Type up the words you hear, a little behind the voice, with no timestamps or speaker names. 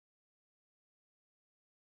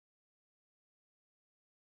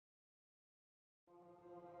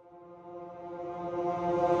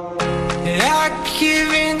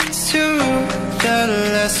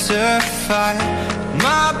fight.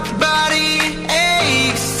 My body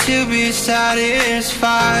aches to be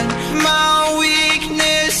satisfied. My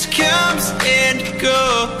weakness comes and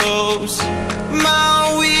goes.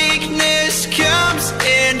 My weakness comes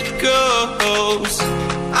and goes.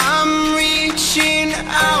 I'm reaching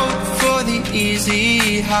out for the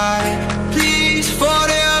easy high. Please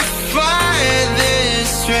fortify this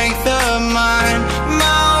strength of mine.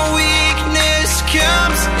 My weakness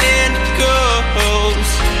comes and goes.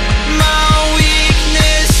 My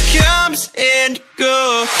weakness comes and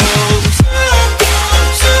goes.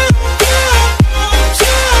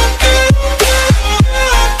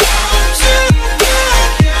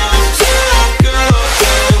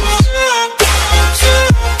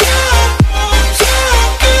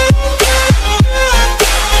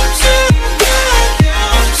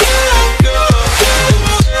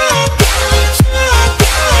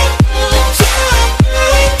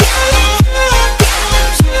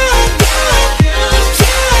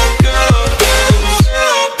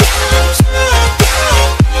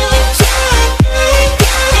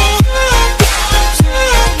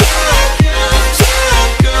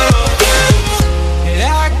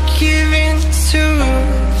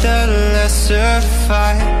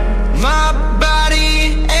 My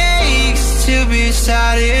body aches to be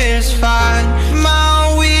satisfied.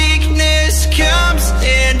 My weakness comes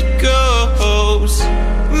and goes.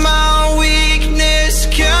 My weakness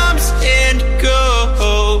comes and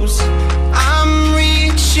goes. I'm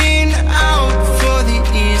reaching out for the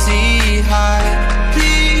easy high.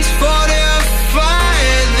 Please fortify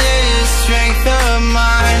this strength of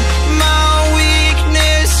mine. My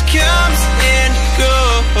weakness comes and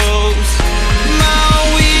goes.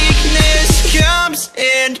 Comes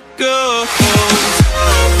and goes.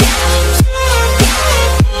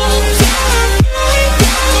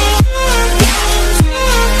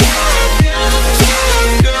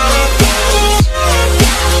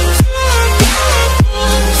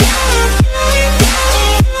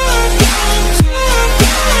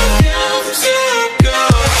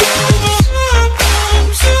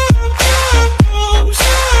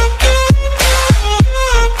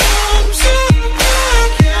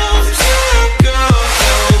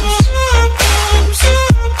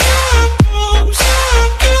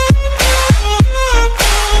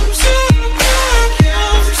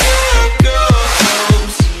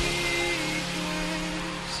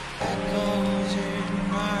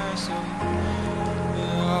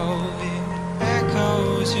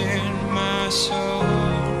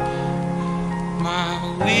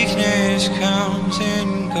 Weakness comes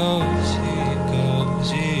and goes, it goes,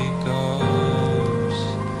 it goes.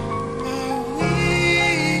 My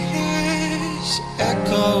weakness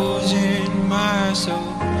echoes in my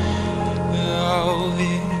soul. Oh,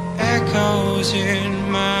 it echoes in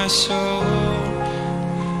my soul.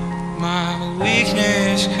 My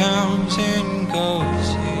weakness comes and goes,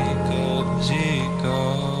 it goes, it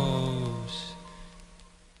goes.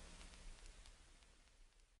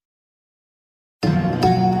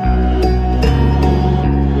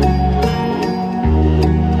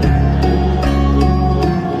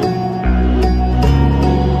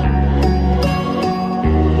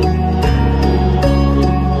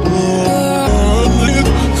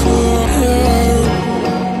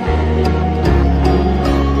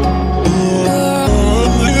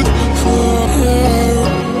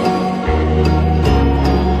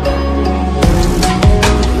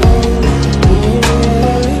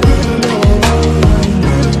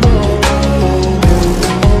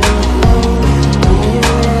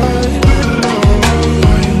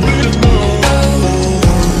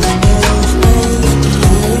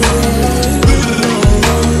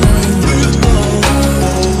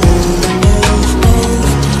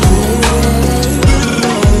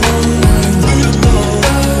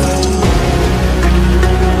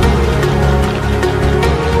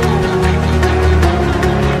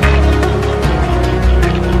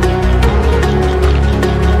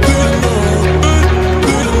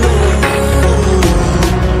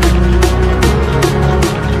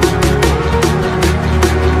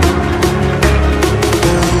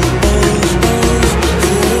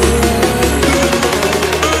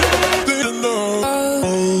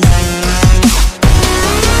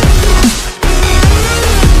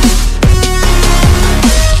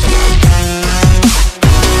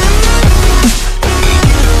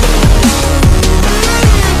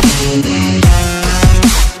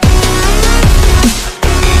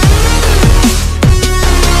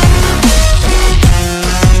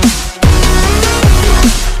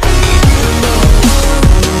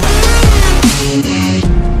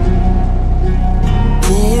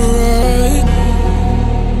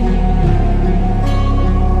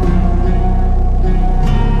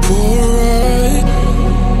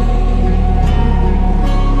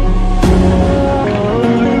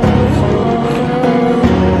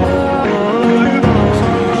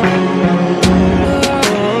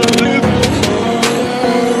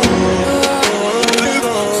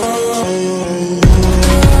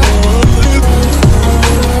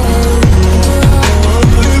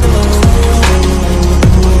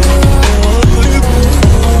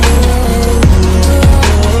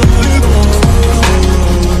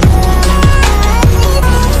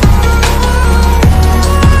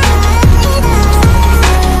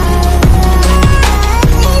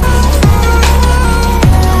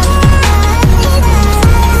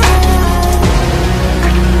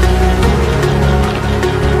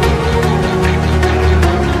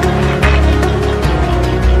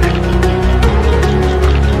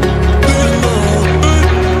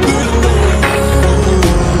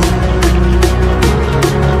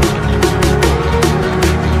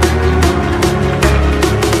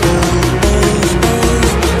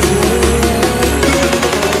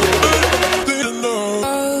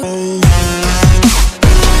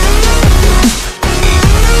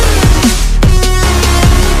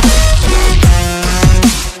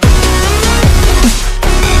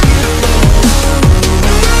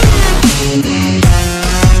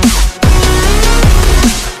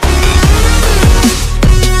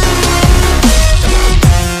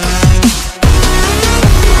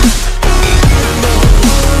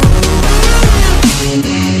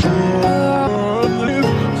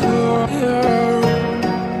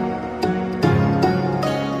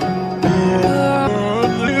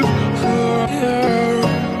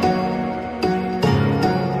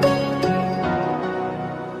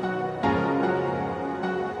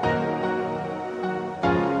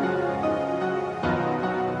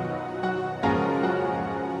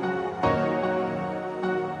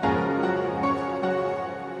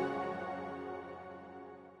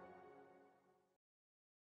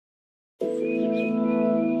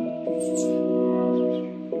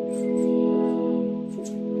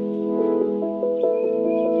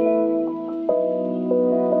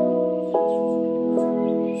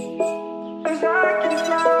 Crawling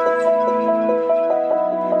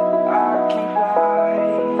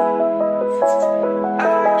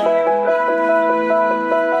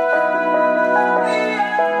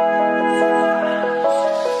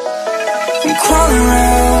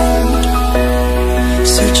around,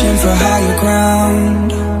 searching for higher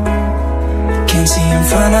ground. Can't see in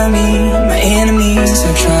front of me, my enemies.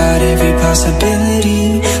 I've tried every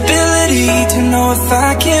possibility, ability to know if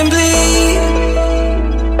I can bleed.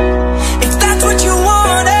 If that's what you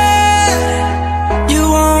wanted, you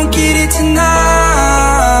won't get it tonight.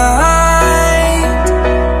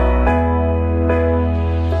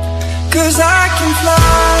 'Cause I can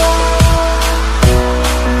fly,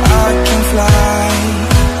 I can fly,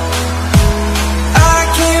 I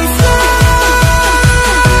can fly,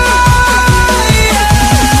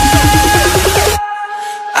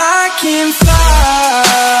 I can fly.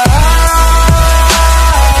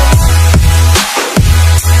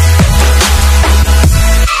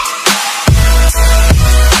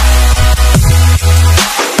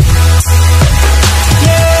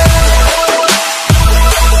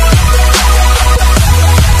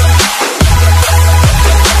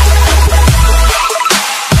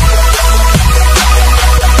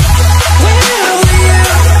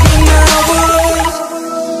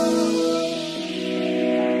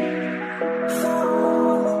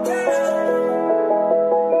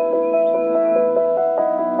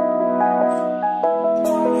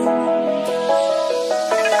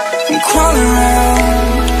 Crawling around,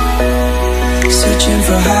 searching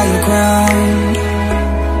for higher ground.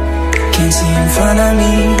 Can't see in front of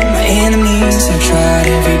me, my enemies. I've tried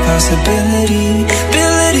every possibility,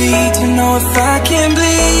 ability to know if I can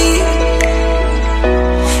bleed.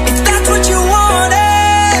 If that's what you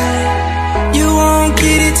wanted, you won't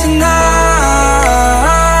get it tonight.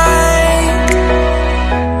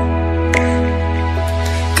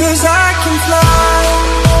 'Cause I can fly,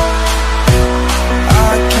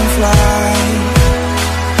 I can fly,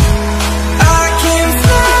 I can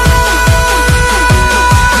fly,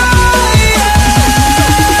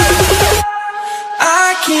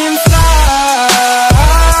 I can fly.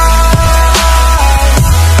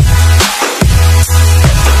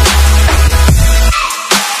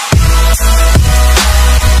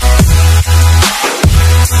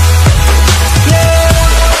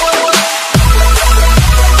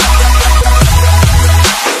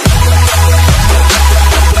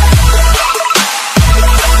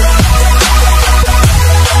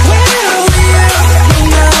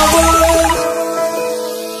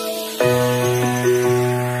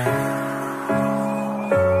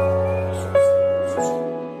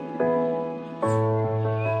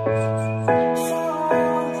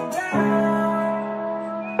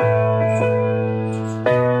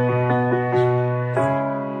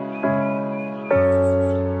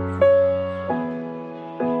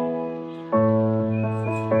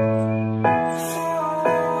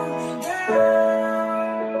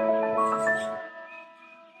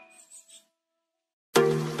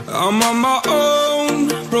 I'm on my own,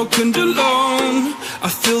 broken and alone. I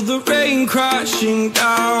feel the rain crashing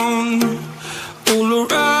down all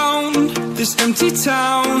around this empty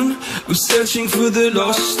town. I'm searching for the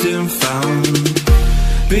lost and found,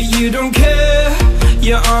 but you don't care,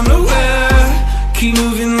 you're unaware. Keep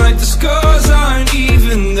moving like the scars aren't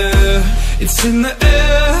even there. It's in the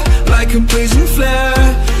air like a blazing flare.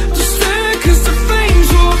 Just stare 'cause the flames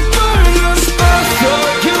will burn us. I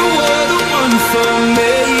thought you were the one for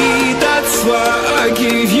me, that's why I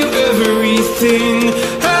gave you everything.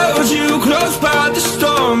 Held you close by the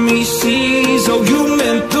stormy seas. Oh, you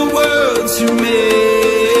meant the world to me.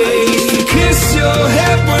 I used to kiss your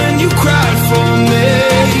head when you cried for me,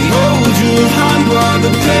 hold your hand while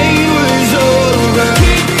the pain was over,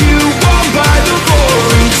 keep you warm by the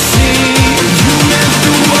roaring sea. You meant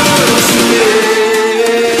the world to me.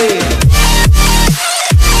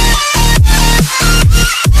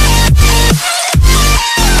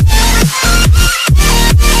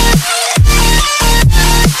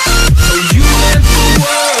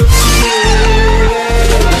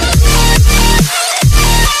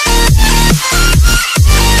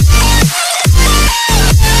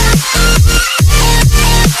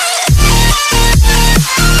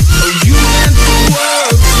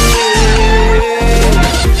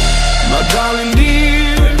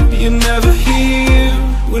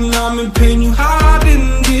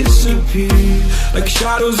 Like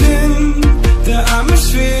shadows in the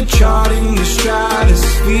atmosphere, charting the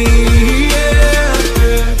stratosphere.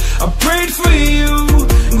 Yeah. I prayed for you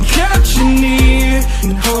and kept you near,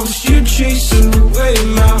 in hopes you'd chase away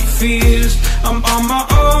my fears. I'm on my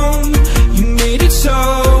own, you made it so,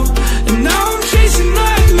 and now I'm chasing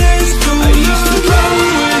nightmares too. I used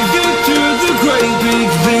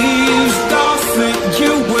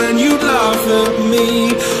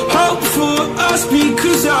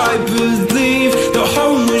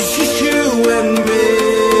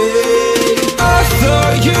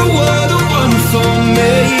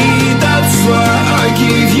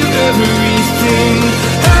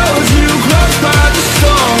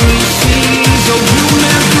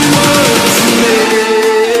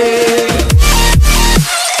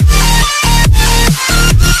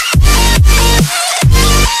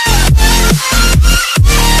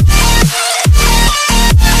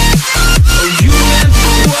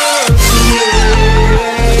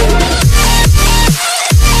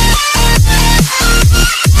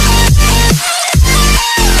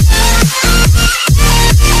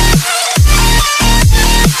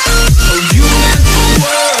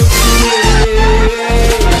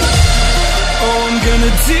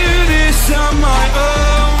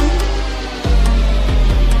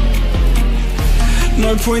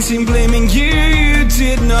No point in blaming you, you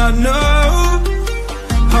did not know.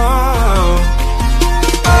 Oh,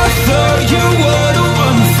 I thought you were the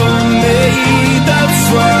one for me. That's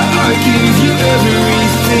why I give you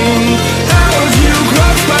everything. Held you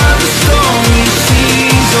close by the stormy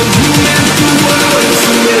seas. Oh, you meant the world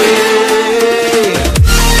to me.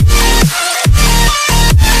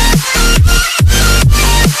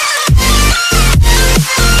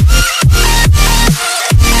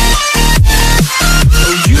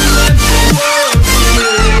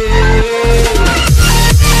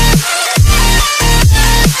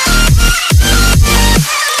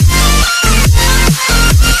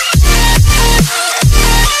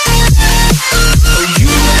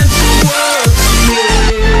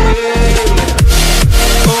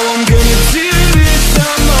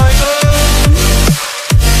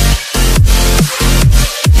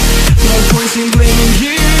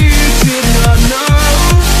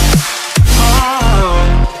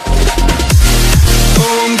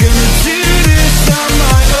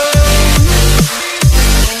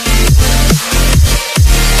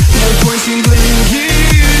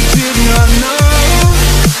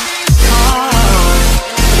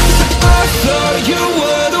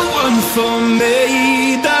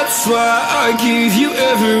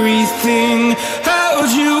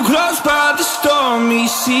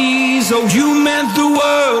 Oh, you meant the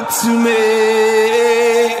world to me.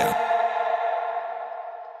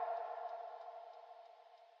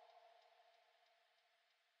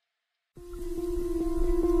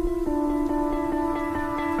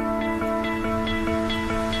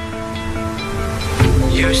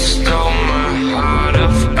 You stole my heart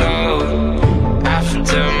of gold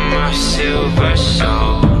after my silver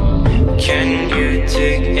soul. Can you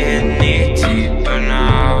dig any deeper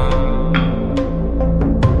now?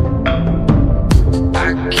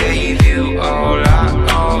 Gave you all I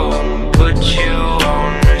own, put you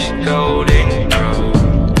on this golden throne,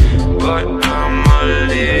 but I'm a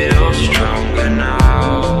little stronger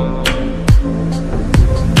now.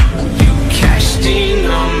 You cashed in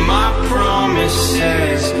on my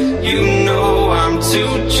promises, you know I'm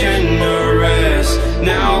too generous.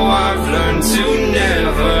 Now I've learned to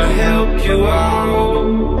never help you out,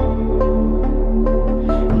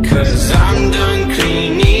 'cause I'm done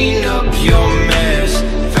cleaning up your mess.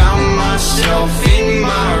 Myself in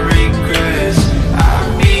my regrets,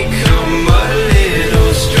 I've become a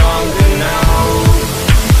little stronger now,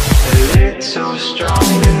 a little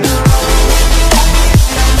stronger now.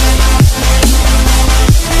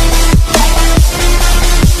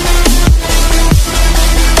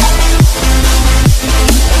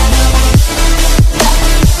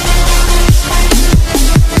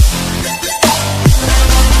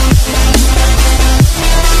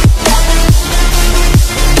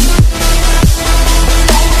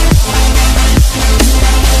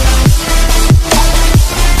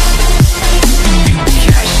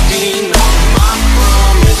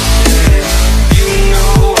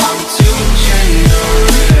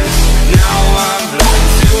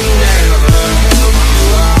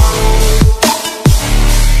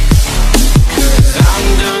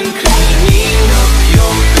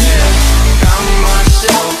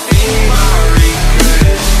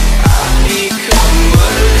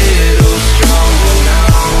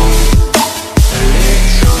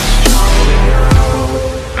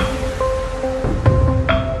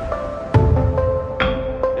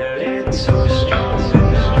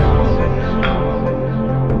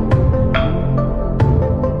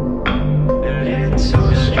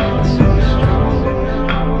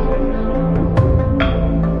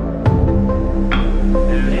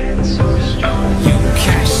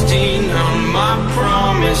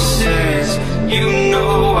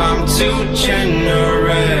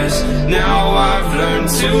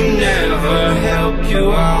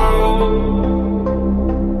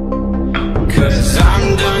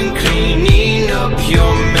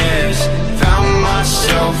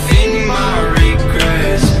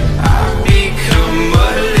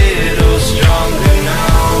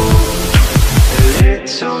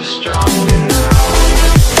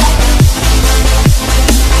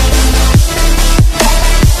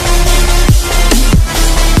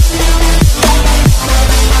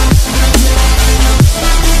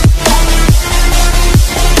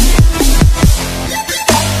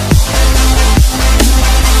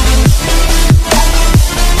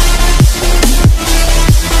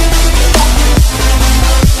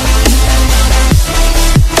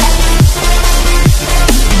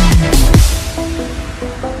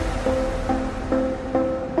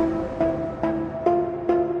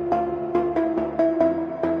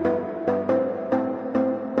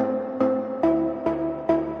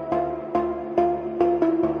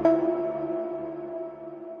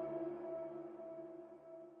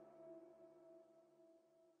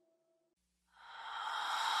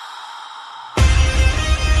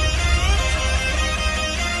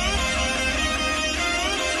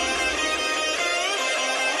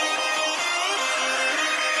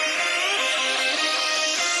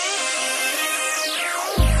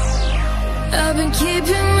 been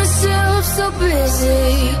keeping myself so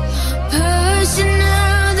busy, pushing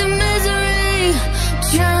out the misery,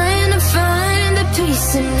 trying to find the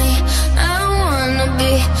peace in me. I wanna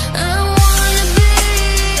be, I wanna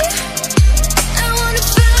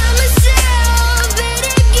find myself, but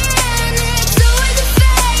again it's always a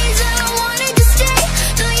phase. I wanted to stay,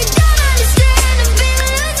 no you don't understand. I've been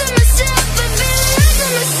losing myself, I've been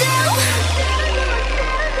losing myself.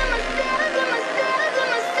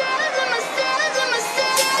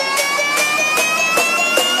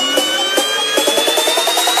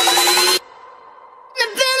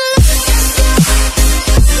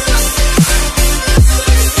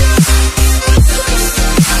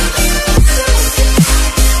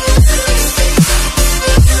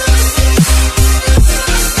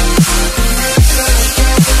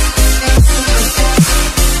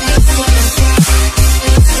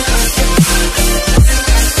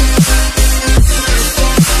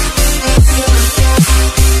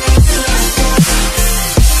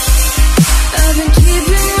 I've been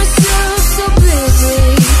keeping myself so busy,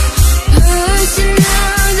 pushing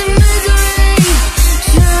out the misery,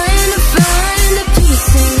 trying to find the peace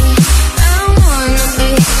in me. I wanna be,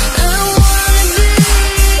 I wanna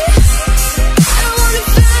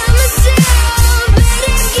find myself, but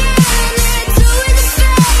again it's always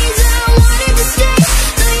a phase. I wanted to stay,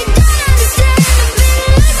 no you don't understand. I've been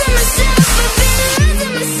losing myself, I've been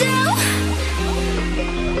losing myself.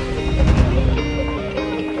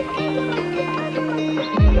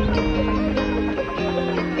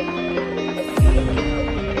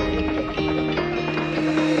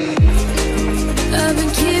 I've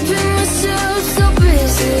been keeping myself so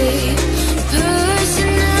busy,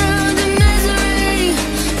 pushing out the misery,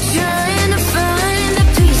 trying to find the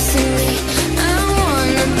peace in me. I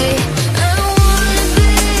wanna be, I wanna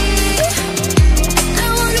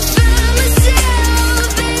find myself,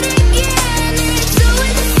 but again it's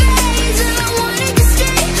always a phase. I wanted to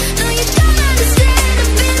stay, no you don't understand.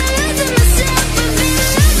 I've been losing myself,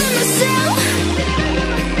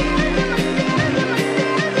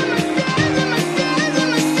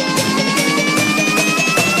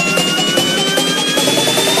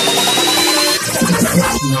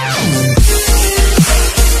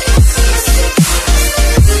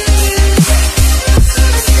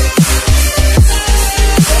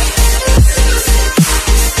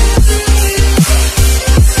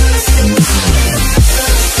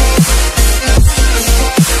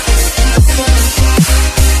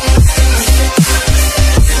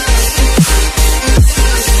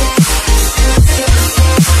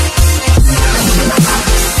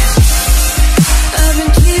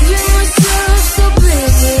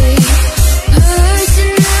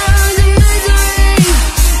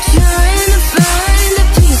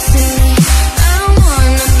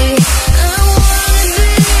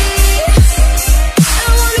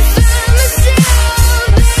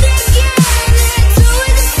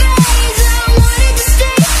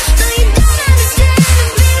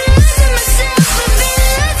 I've been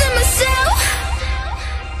losing myself.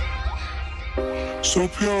 So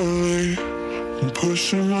purely, I'm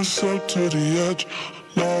pushing myself to the edge,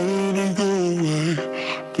 not letting go away.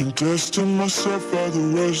 Been testing myself by the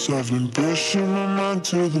worst. I've been pushing my mind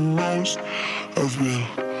to the most. I've been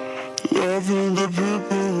loving the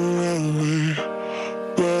people around me,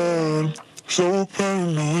 but I'm so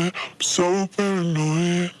paranoid, I'm so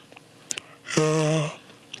paranoid, yeah.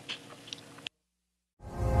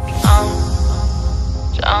 I'm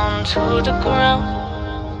down to the ground.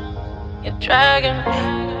 You're dragging me.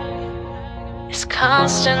 It's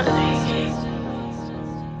constantly.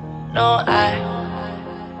 No, I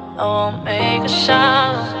won't make a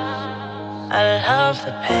sound. I love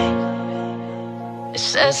the pain. It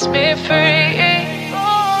sets me free.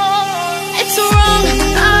 It's wrong.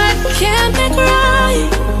 I can't make right.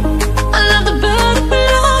 I love the bird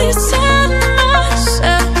below you. Said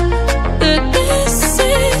myself that this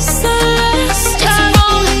is the last time.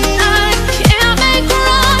 I can't make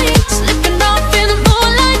right. Slipping off in the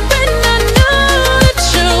moonlight when I knew the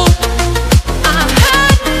truth. I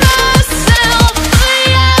hurt myself for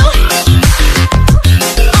you.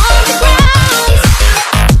 On the ground,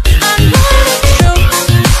 I know the truth.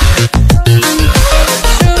 I know the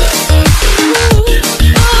truth. Ooh,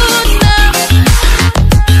 now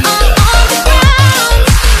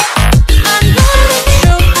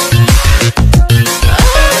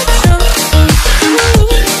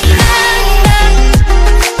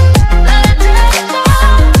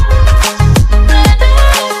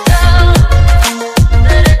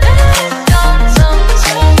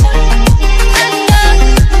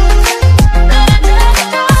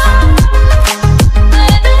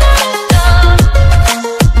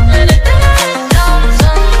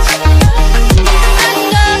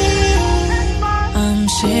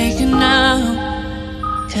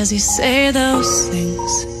 'cause you say those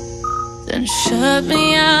things, then shut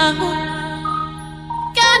me out.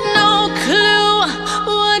 Got no clue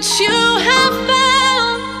what you have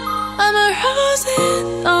found. I'm a rose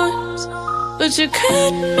in thorns, but you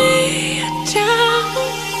cut me down.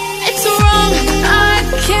 It's wrong, I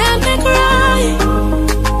can't make right.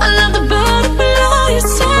 I love the bottom below. You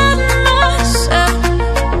said myself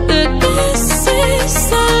that this is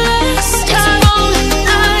the last time. It's wrong,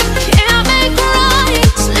 I can't make right.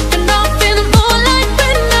 Slipping off in the moonlight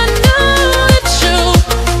when I knew the truth.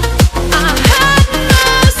 I had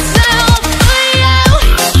myself for you.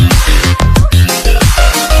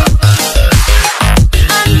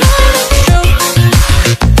 I know the truth.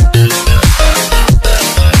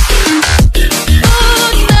 Oh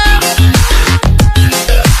no.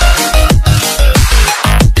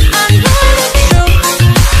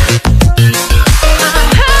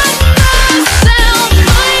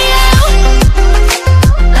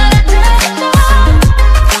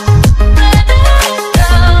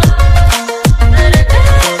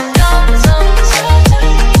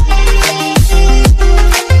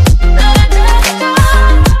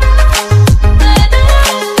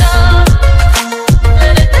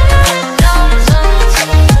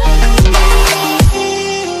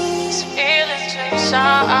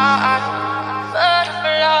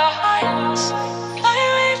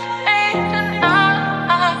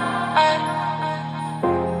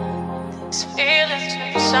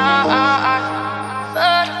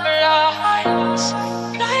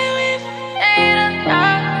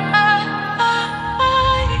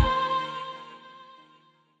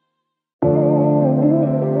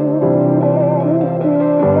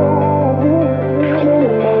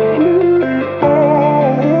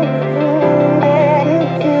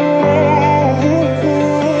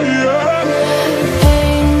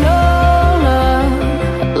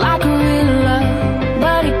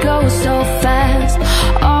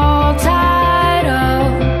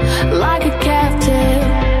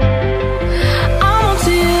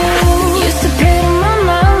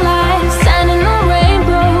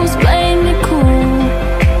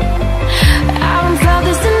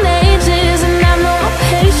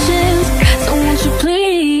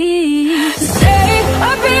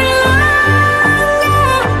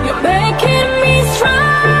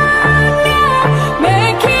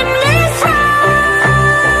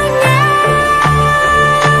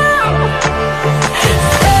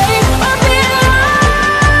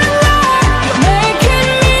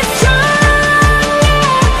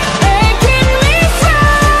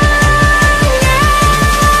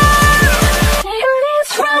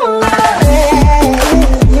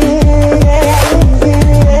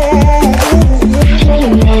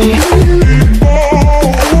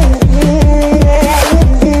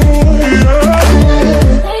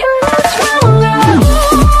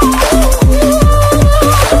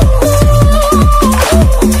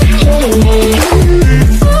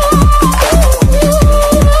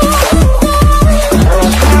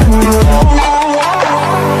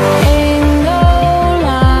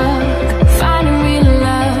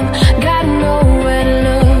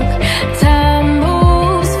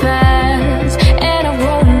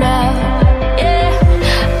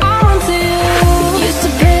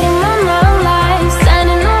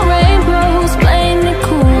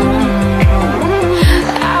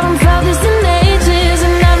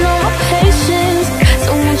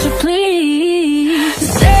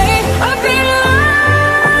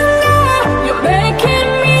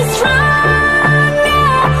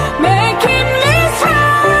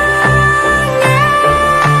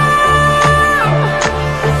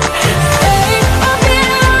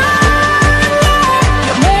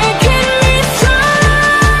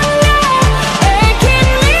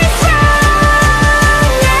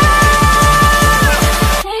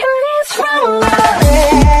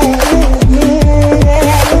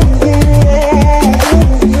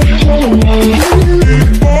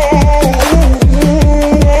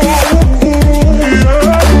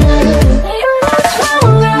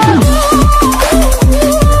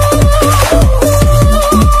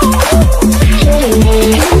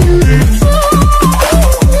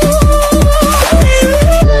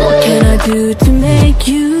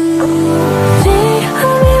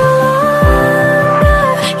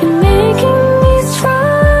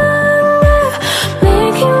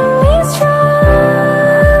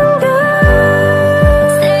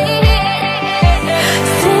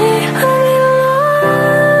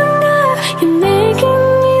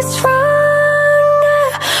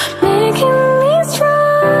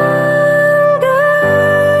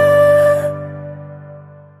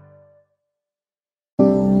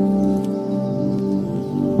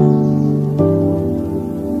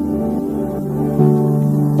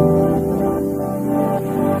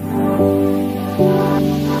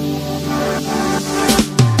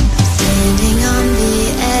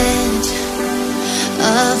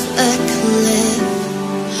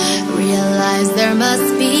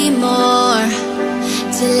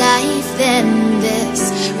 than this.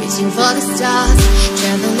 Reaching for the stars,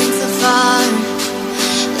 traveling so far,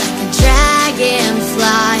 like a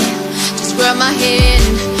dragonfly. Just grab my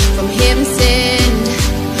hand from him and send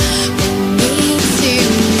with me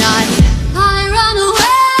tonight. I run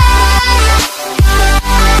away.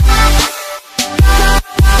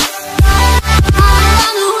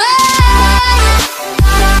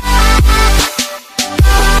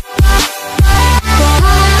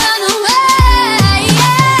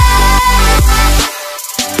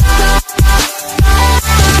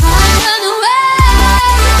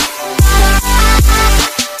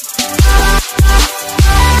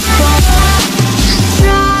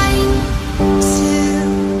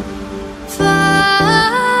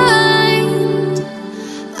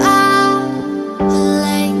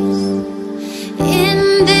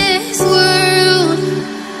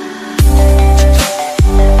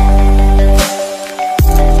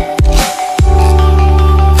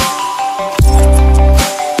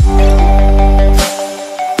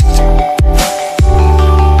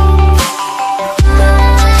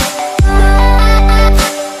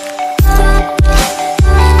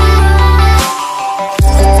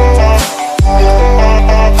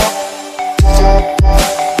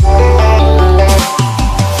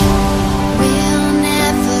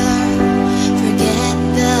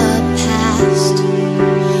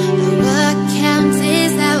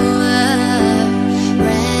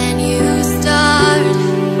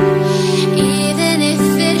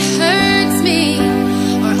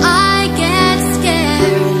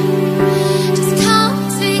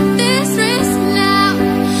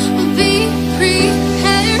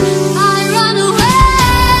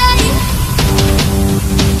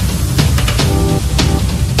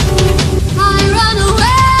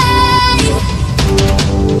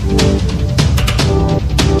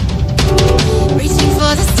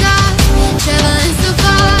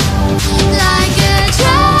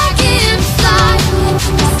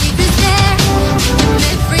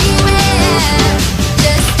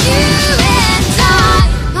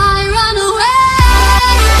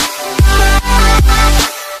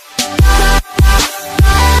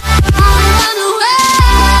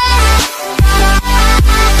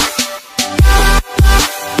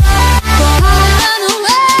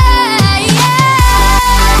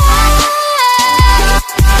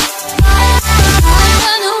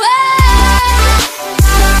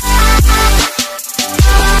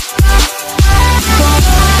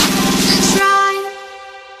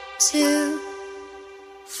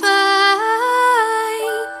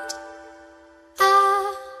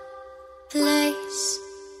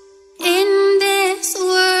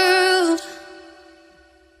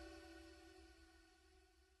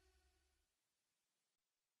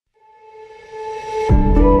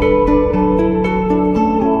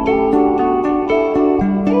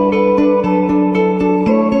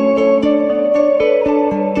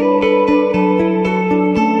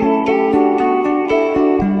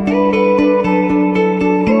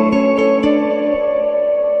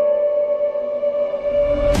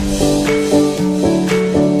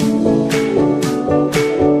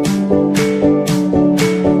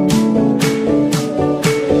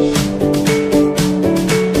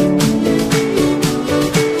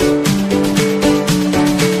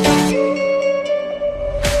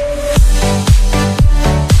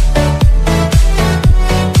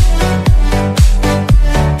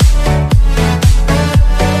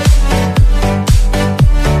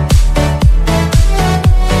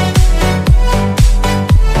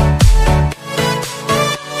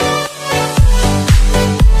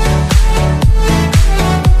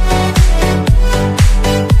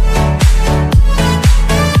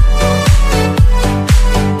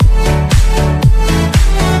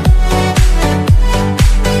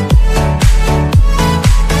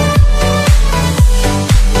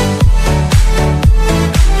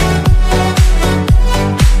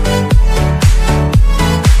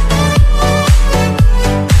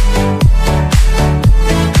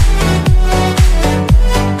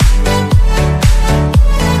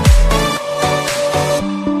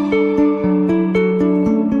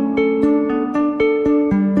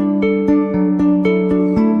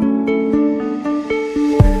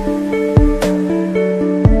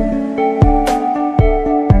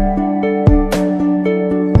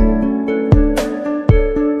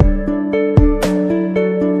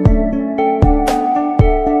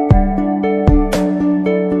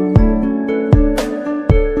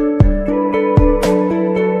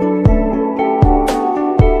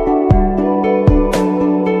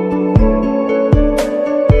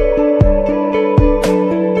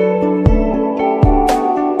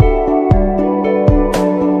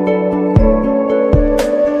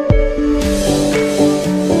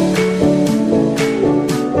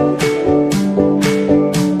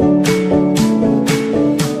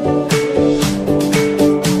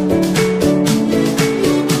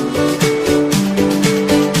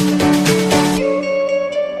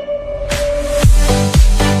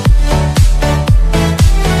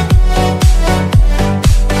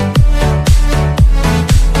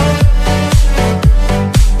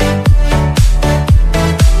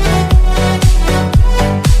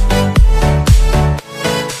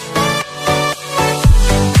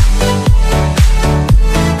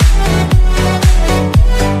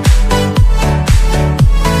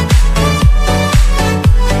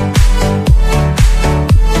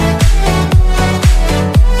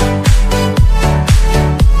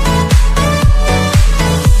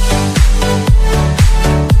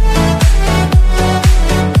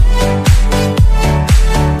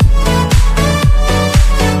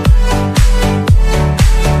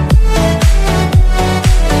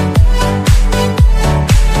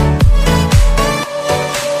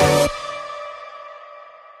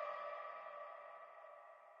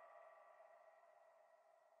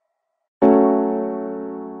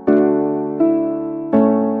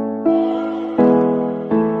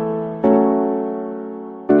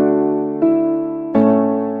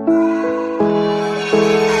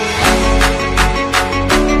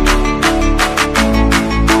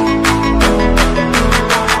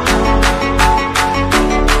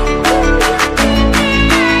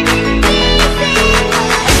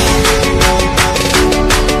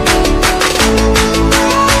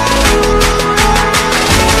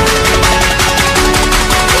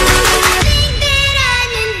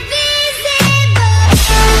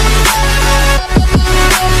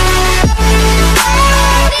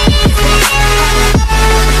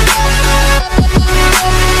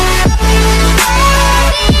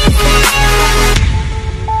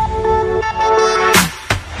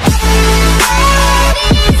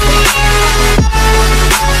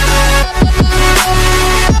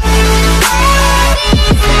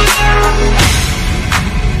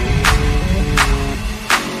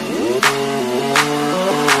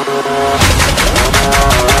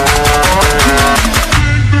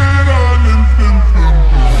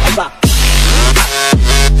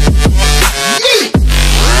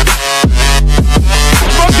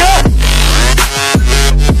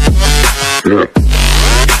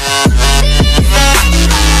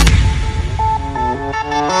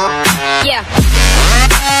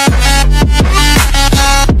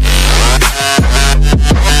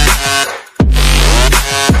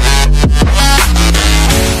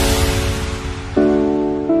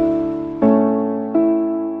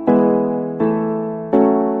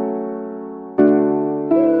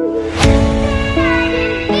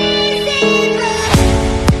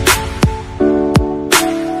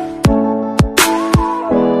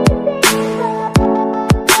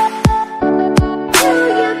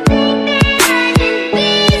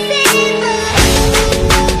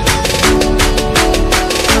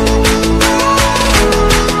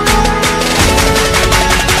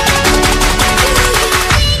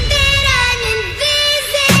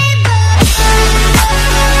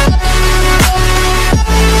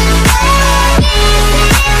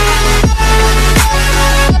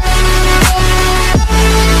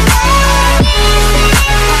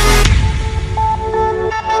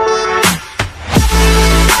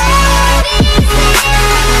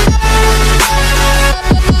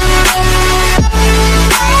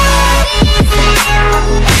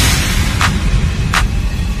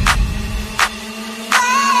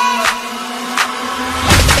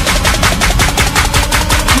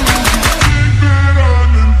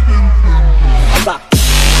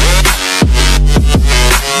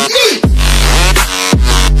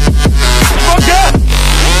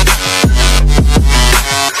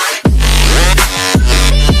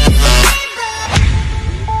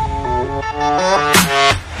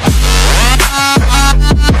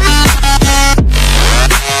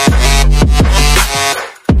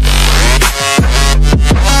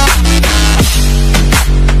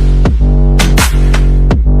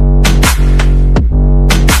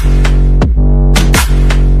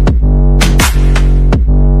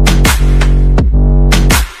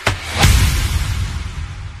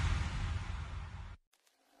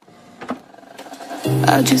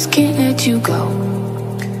 I just can't let you go.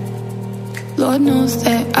 Lord knows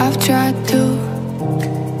that I've tried to.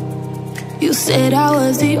 You said I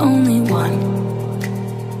was the only one.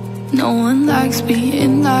 No one likes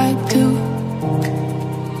being lied to.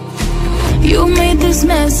 You made this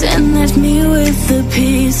mess and left me with the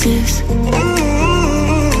pieces.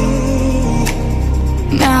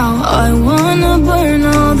 Now I wanna burn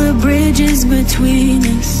all the bridges between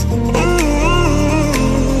us.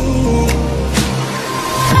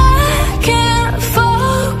 I can't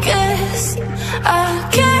focus, I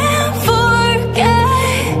can't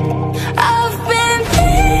forget. I've been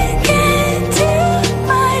thinking too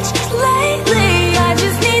much lately. I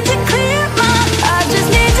just need to clear my head. I just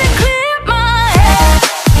need to clear my head.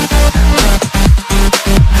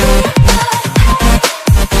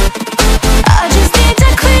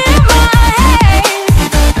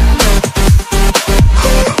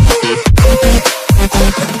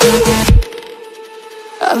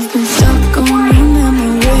 I've been stuck on your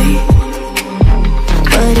memory,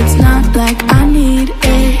 but it's not like I need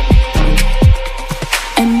it.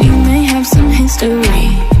 And we may have some history,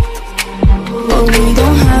 but we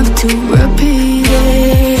don't have to repeat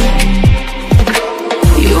it.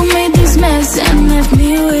 You made this mess and left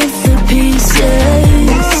me with the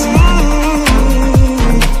pieces.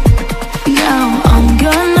 Now I'm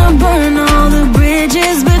gonna burn all the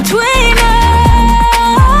bridges between us.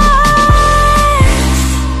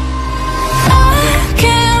 I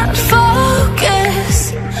can't focus,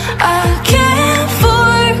 I can't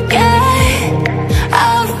forget.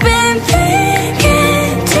 I've been thinking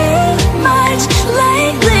too much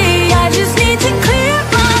lately. I just need to clear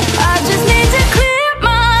my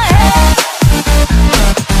head.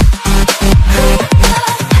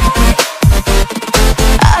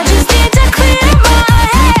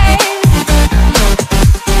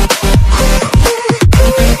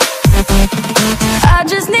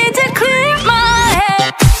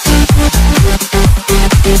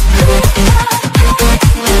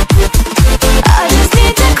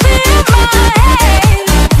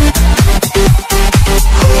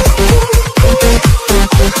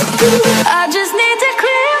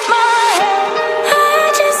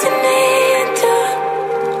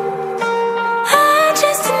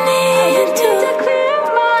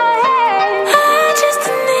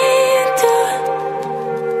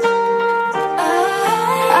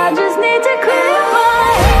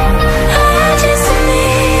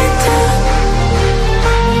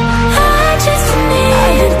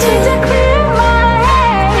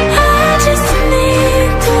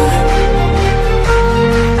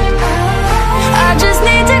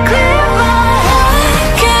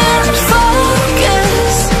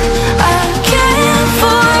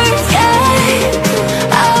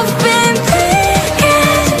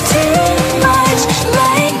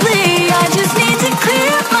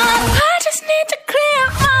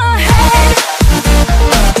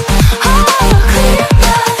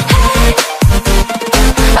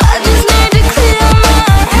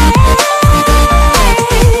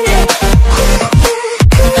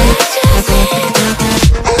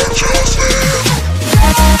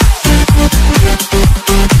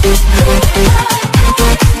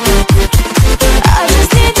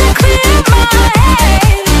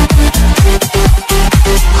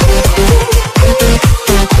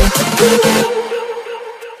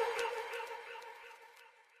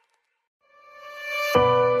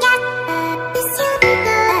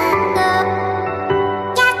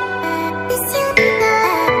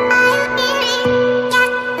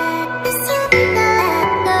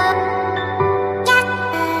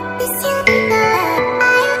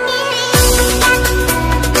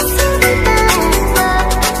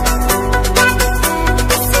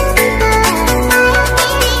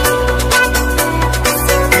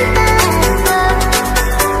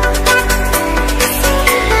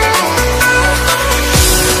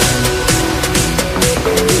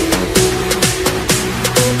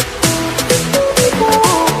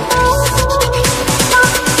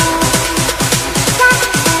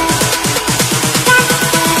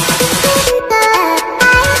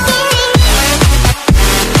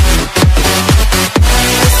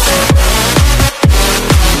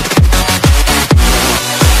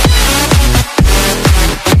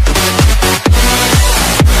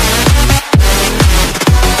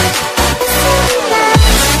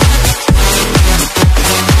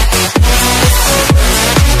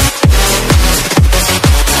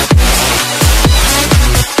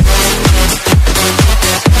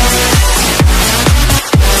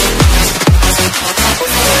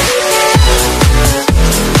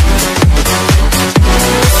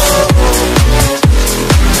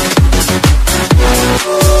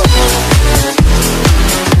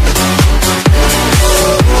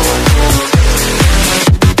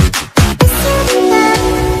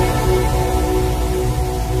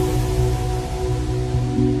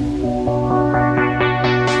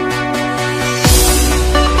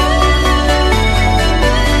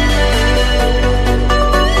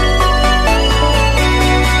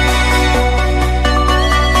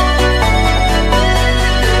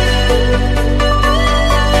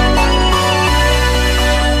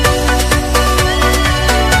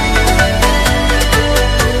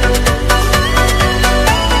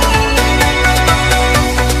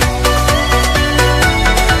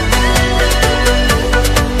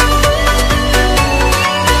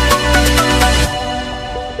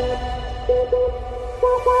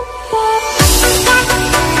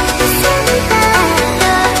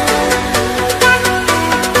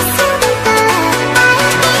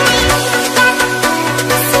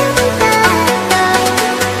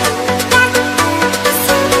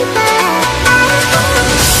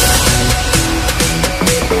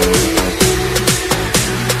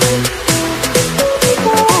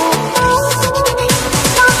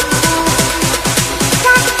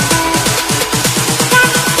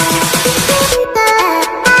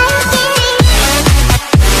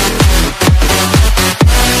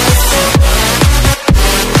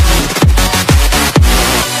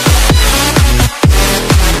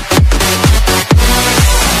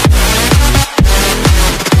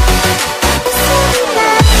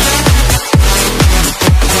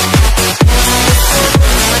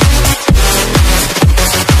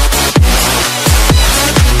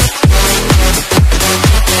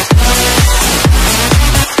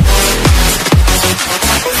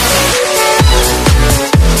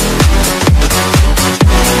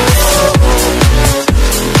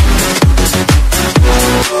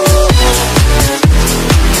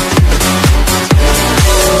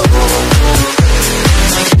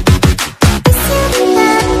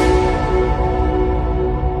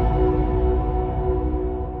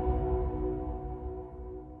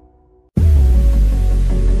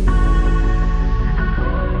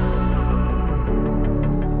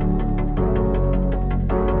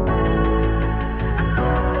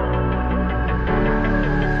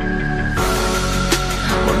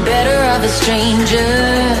 love is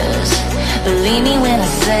strangers. Believe me when I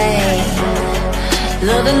say,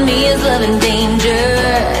 loving me is loving danger.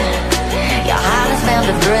 Your heart is bound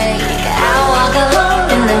to break. I walk alone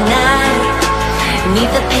in the night,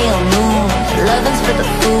 neath the pale moon. Loving's for the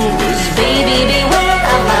fools. Baby, beware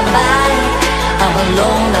of my body. I'm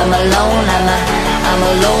alone, I'm alone, I'm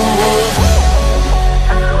a lone wolf.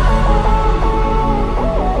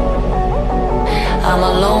 I'm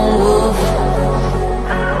a lone wolf.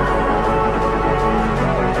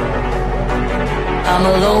 I'm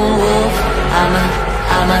a lone wolf. I'm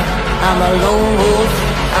a lone wolf.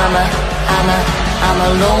 I'm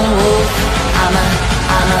a lone wolf. I'm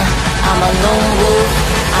a lone wolf.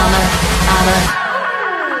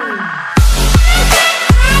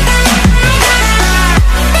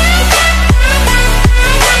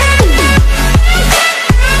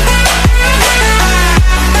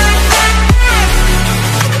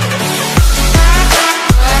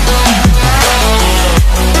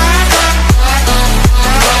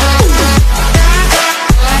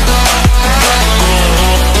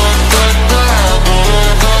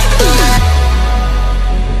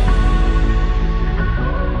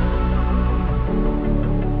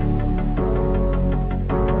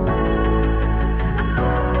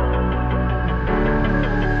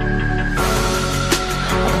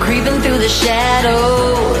 Creeping through the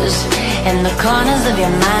shadows and the corners of your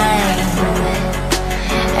mind.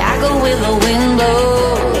 I go where the wind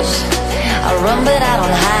blows. I run but I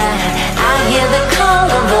don't hide. I hear the call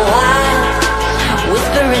of the wild,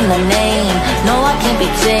 whispering the name. No, I can't be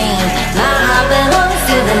tamed. My heart belongs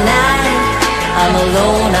to the night. I'm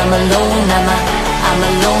alone, I'm alone, I'm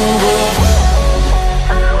a lone wolf.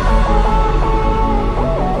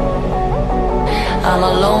 I'm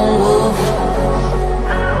a lone wolf.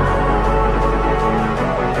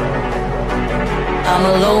 I'm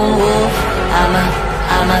a lone wolf.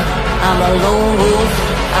 I'm a lone wolf.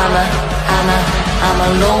 I'm a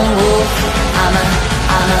lone wolf.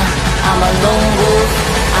 I'm a lone wolf.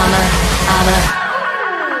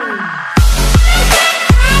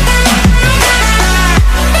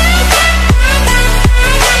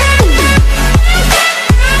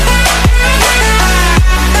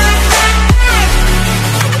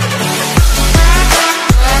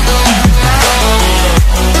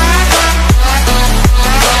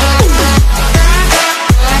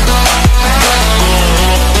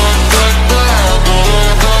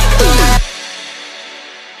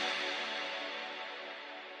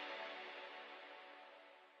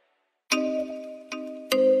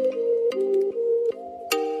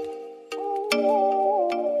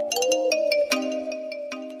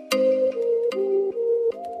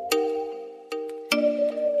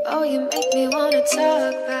 Oh, you make me wanna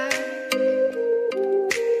talk back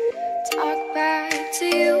to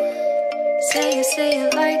you. Say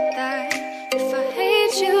it like that. If I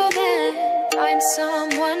hate you, then find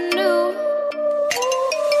someone new.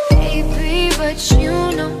 Baby, but you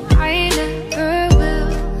know I never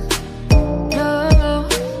will. No,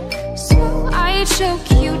 so I choke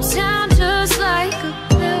you down just like a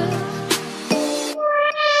pill.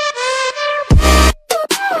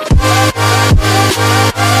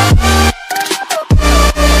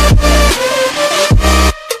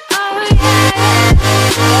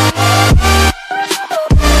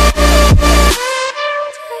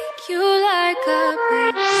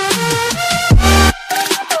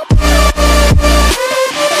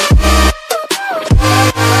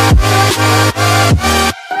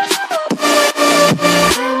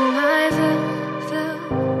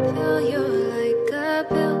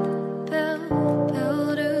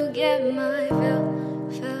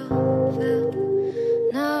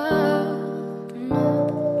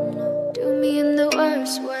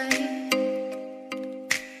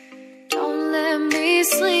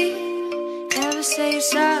 Sleep, never say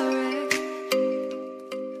sorry.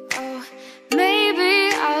 Oh, maybe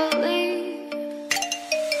I'll leave,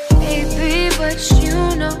 baby, but you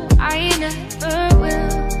know I never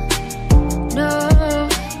will. No,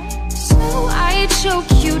 so I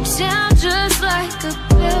choke you down just like a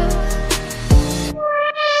pill.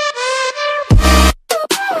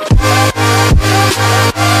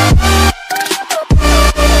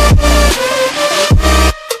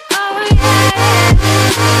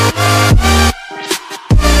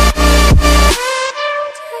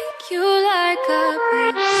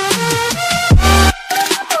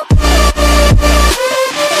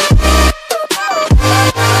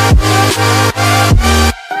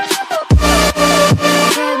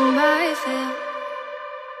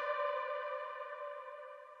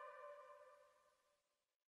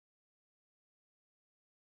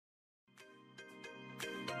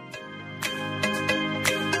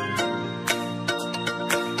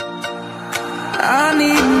 I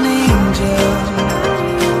need an angel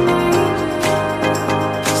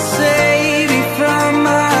to save me from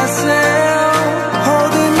myself.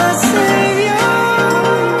 Holding my Savior,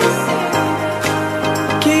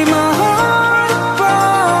 keep my heart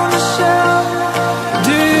upon the shelf.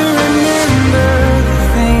 Do you remember the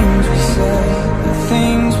things we said, the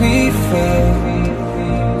things we felt?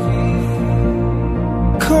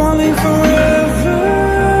 Calling forever,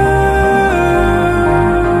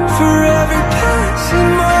 for every passing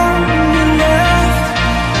moment.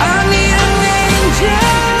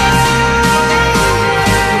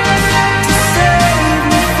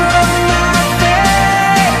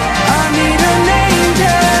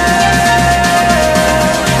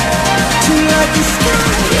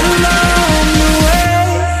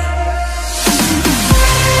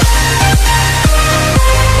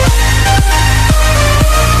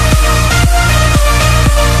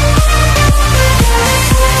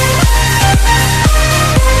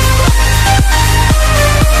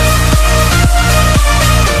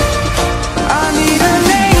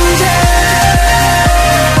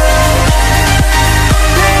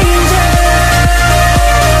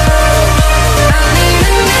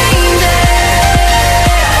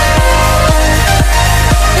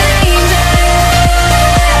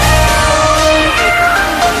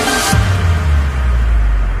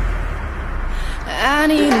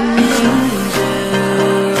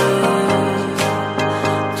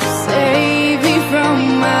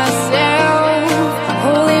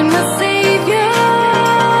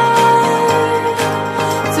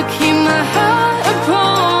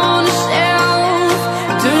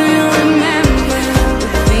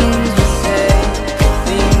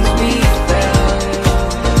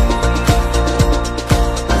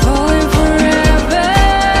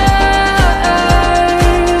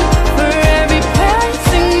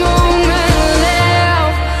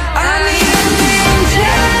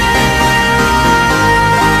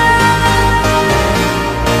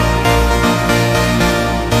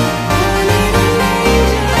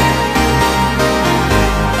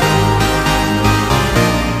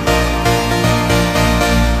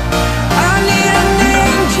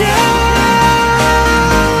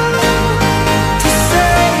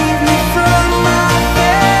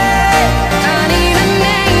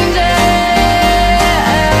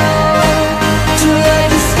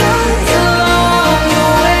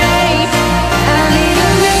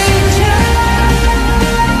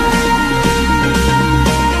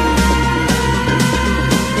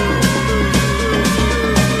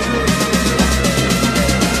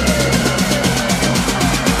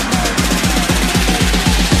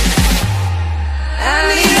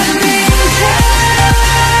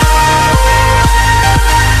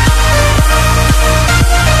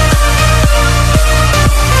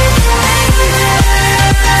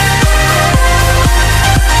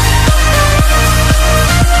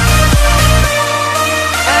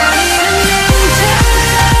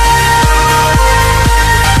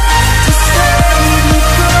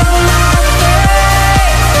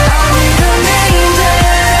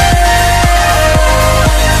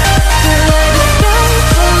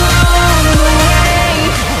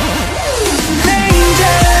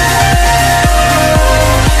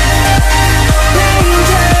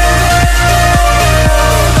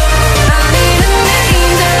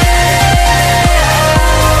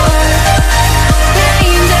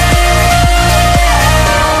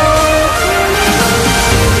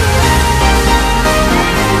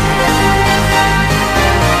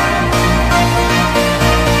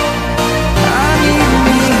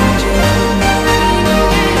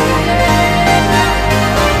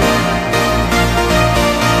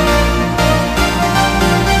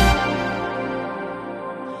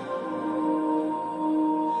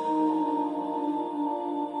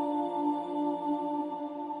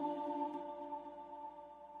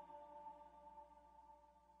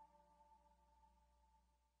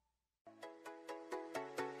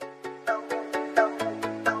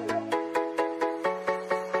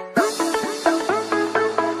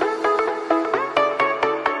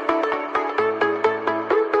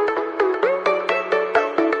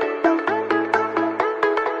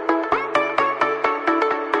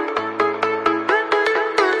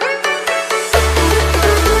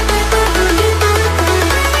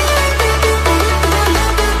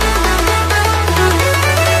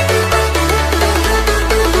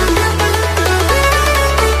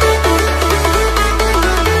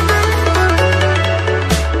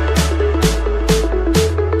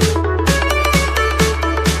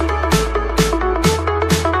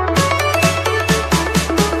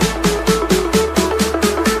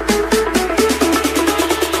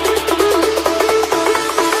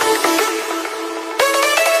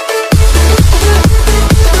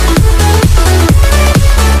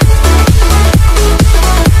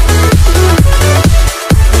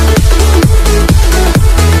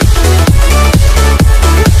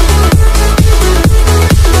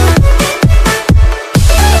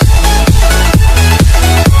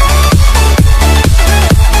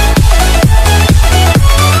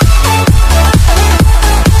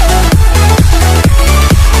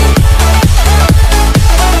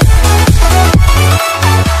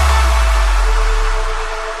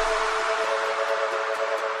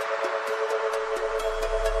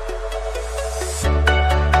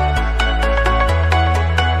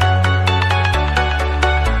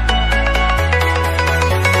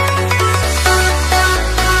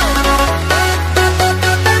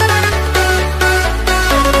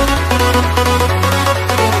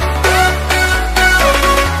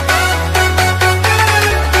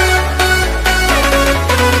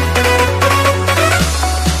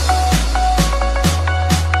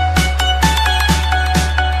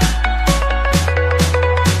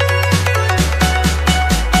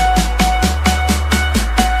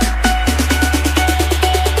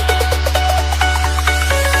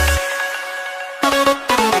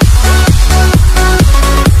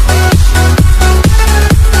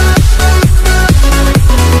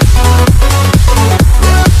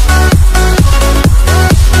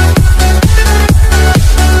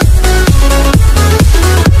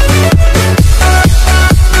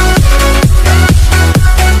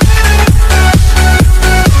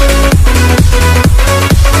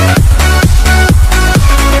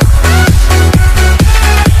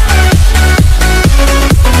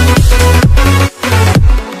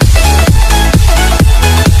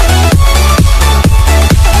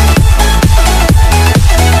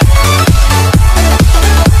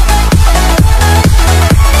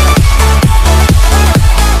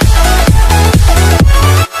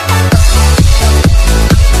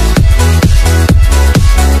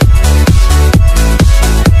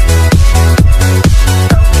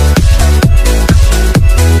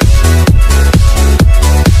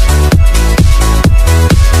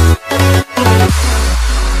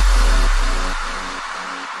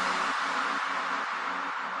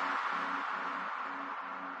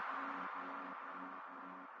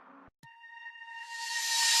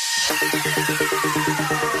 We'll be right back.